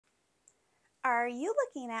Are you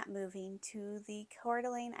looking at moving to the Coeur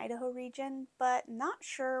d'Alene, Idaho region, but not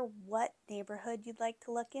sure what neighborhood you'd like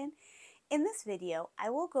to look in? In this video,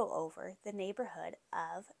 I will go over the neighborhood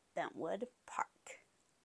of Bentwood Park.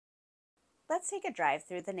 Let's take a drive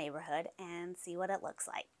through the neighborhood and see what it looks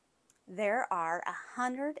like. There are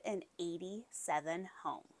 187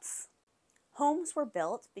 homes. Homes were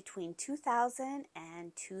built between 2000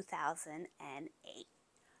 and 2008.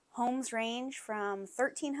 Homes range from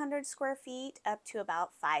 1,300 square feet up to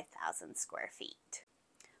about 5,000 square feet.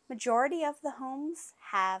 Majority of the homes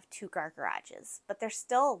have 2-car garages, but there's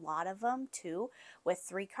still a lot of them too with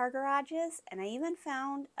 3-car garages, and I even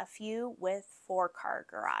found a few with 4-car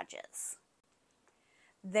garages.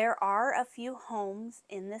 There are a few homes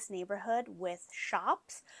in this neighborhood with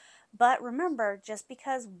shops, but remember, just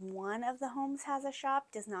because one of the homes has a shop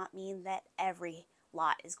does not mean that every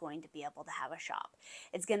lot is going to be able to have a shop.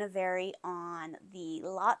 It's going to vary on the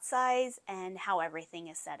lot size and how everything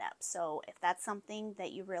is set up. So if that's something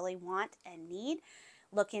that you really want and need,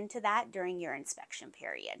 look into that during your inspection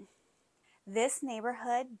period. This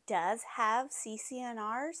neighborhood does have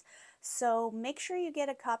CC&Rs, so make sure you get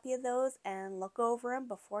a copy of those and look over them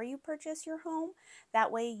before you purchase your home.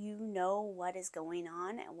 That way you know what is going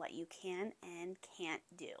on and what you can and can't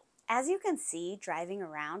do. As you can see driving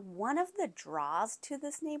around, one of the draws to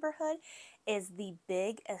this neighborhood is the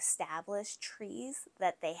big established trees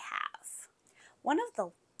that they have. One of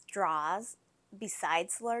the draws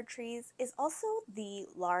besides large trees is also the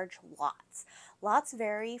large lots. Lots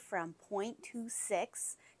vary from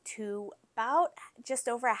 0.26 to about just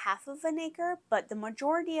over a half of an acre, but the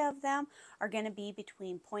majority of them are going to be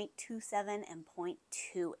between 0.27 and 0.28.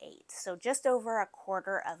 So just over a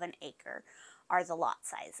quarter of an acre are the lot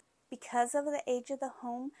sizes. Because of the age of the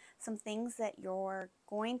home, some things that you're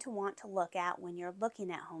going to want to look at when you're looking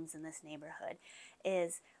at homes in this neighborhood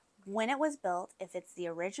is when it was built, if it's the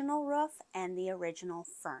original roof and the original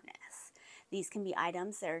furnace. These can be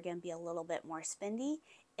items that are going to be a little bit more spendy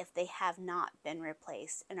if they have not been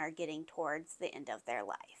replaced and are getting towards the end of their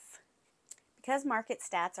life. Because market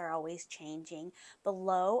stats are always changing,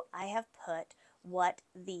 below I have put what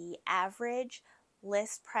the average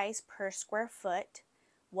list price per square foot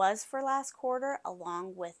was for last quarter,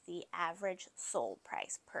 along with the average sold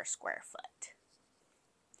price per square foot.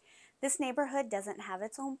 This neighborhood doesn't have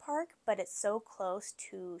its own park, but it's so close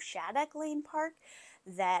to Alene Park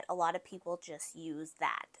that a lot of people just use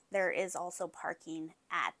that. There is also parking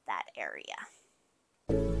at that area.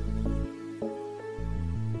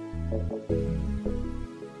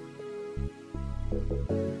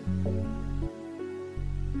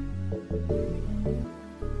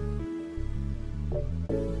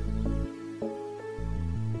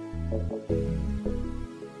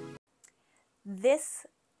 This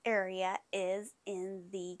area is in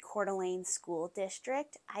the Coeur d'Alene School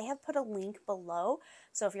District. I have put a link below,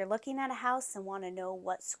 so if you're looking at a house and want to know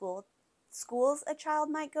what schools a child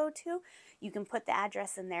might go to, you can put the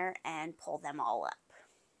address in there and pull them all up.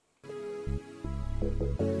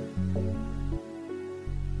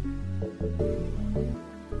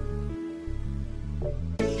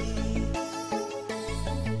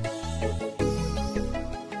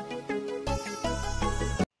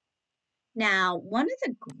 Now, one of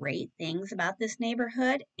the great things about this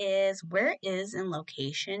neighborhood is where it is in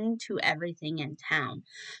location to everything in town.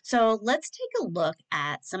 So let's take a look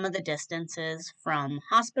at some of the distances from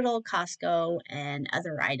hospital, Costco, and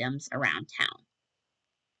other items around town.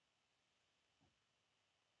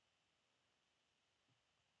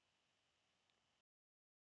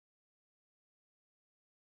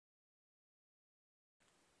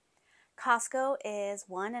 Costco is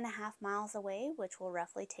 1.5 miles away, which will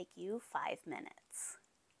roughly take you 5 minutes.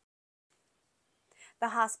 The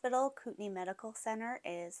hospital, Kootenai Medical Center,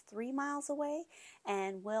 is 3 miles away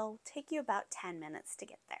and will take you about 10 minutes to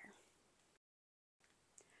get there.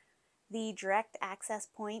 The direct access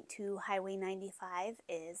point to Highway 95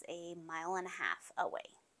 is 1.5 miles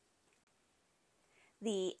away.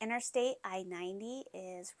 The Interstate I-90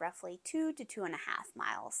 is roughly 2 to 2.5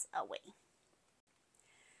 miles away.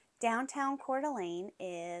 Downtown Coeur d'Alene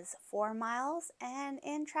is 4 miles, and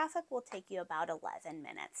in traffic will take you about 11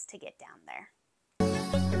 minutes to get down there.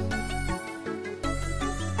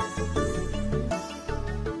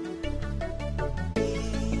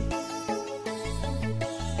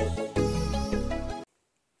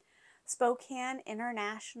 Spokane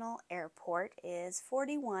International Airport is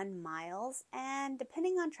 41 miles, and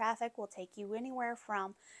depending on traffic will take you anywhere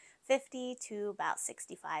from 50 to about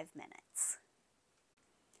 65 minutes.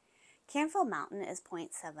 Canfield Mountain is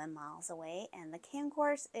 0.7 miles away, and the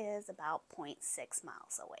concourse is about 0.6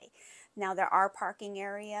 miles away. Now there are parking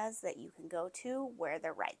areas that you can go to where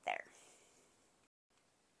they're right there.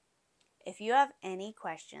 If you have any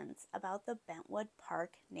questions about the Bentwood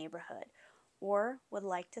Park neighborhood or would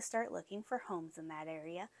like to start looking for homes in that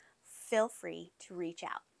area, feel free to reach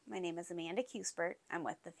out. My name is Amanda Cuspert. I'm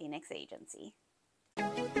with the Phoenix Agency.